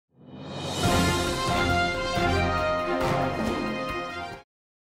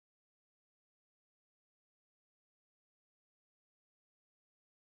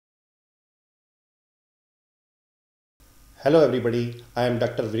Hello everybody, I am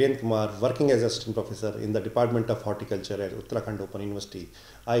Dr. Virendra Kumar, working as Assistant Professor in the Department of Horticulture at Uttarakhand Open University.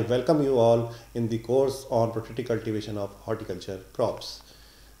 I welcome you all in the course on protective cultivation of horticulture crops.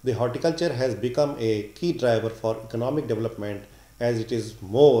 The horticulture has become a key driver for economic development as it is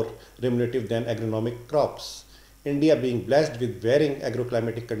more remunerative than agronomic crops. India, being blessed with varying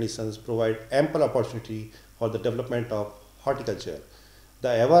agroclimatic conditions, provide ample opportunity for the development of horticulture. The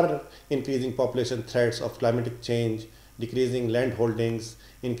ever increasing population threats of climatic change, decreasing land holdings,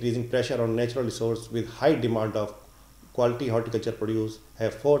 increasing pressure on natural resources with high demand of quality horticulture produce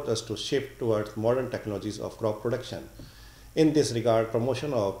have forced us to shift towards modern technologies of crop production. In this regard,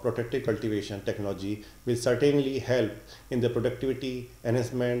 promotion of protective cultivation technology will certainly help in the productivity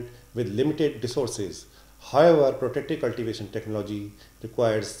enhancement with limited resources. However, protective cultivation technology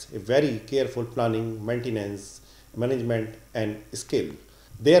requires a very careful planning, maintenance, management, and skill.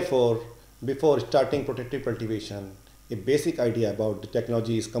 Therefore, before starting protective cultivation, a basic idea about the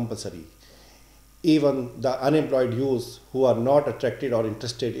technology is compulsory. Even the unemployed youths who are not attracted or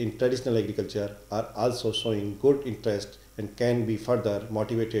interested in traditional agriculture are also showing good interest and can be further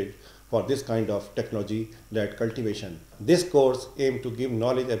motivated for this kind of technology-led cultivation. This course aims to give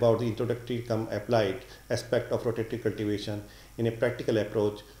knowledge about the introductory come applied aspect of protective cultivation in a practical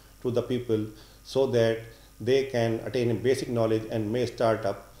approach to the people so that they can attain a basic knowledge and may start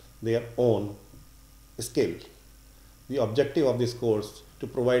up their own skill. The objective of this course to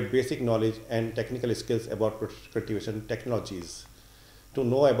provide basic knowledge and technical skills about cultivation technologies, to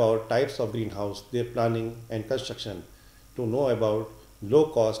know about types of greenhouse, their planning and construction, to know about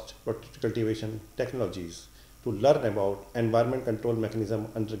low-cost cultivation technologies, to learn about environment control mechanism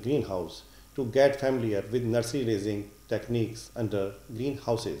under greenhouse, to get familiar with nursery raising techniques under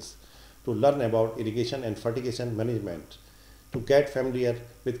greenhouses, to learn about irrigation and fertigation management, to get familiar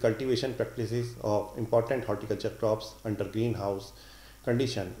with cultivation practices of important horticulture crops under greenhouse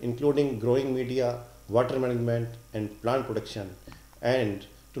condition, including growing media, water management, and plant protection, and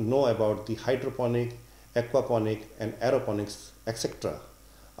to know about the hydroponic, aquaponic, and aeroponics, etc.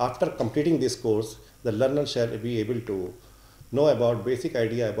 After completing this course, the learner shall be able to know about basic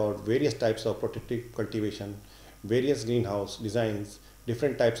idea about various types of protective cultivation, various greenhouse designs,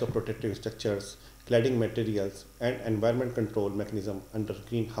 different types of protective structures, cladding materials, and environment control mechanism under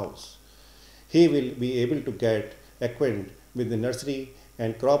greenhouse. He will be able to get acquainted with the nursery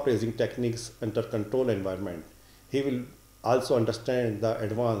and crop raising techniques under control environment. He will also understand the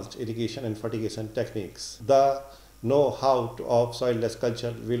advanced irrigation and fertigation techniques. The know-how of soilless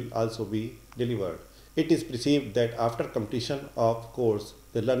culture will also be delivered. It is perceived that after completion of course,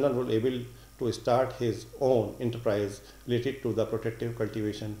 the learner will be able to start his own enterprise related to the protective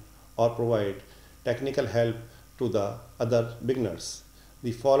cultivation or provide technical help to the other beginners.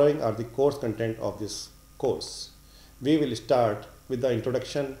 The following are the course content of this course. We will start with the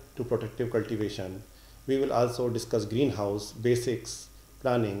introduction to protective cultivation. We will also discuss greenhouse basics,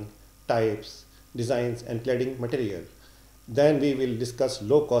 planning, types, designs, and cladding material. Then we will discuss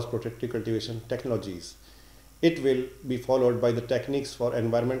low-cost protective cultivation technologies. It will be followed by the techniques for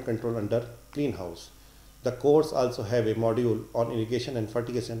environment control under greenhouse. The course also have a module on irrigation and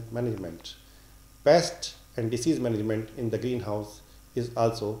fertigation management. Pest and disease management in the greenhouse is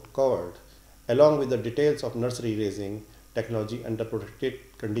also covered, along with the details of nursery raising technology under protected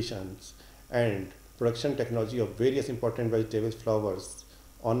conditions and production technology of various important vegetables, flowers,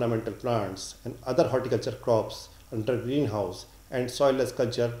 ornamental plants, and other horticulture crops under greenhouse and soilless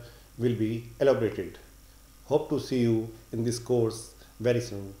culture will be elaborated. Hope to see you in this course very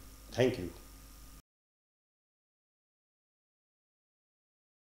soon. Thank you.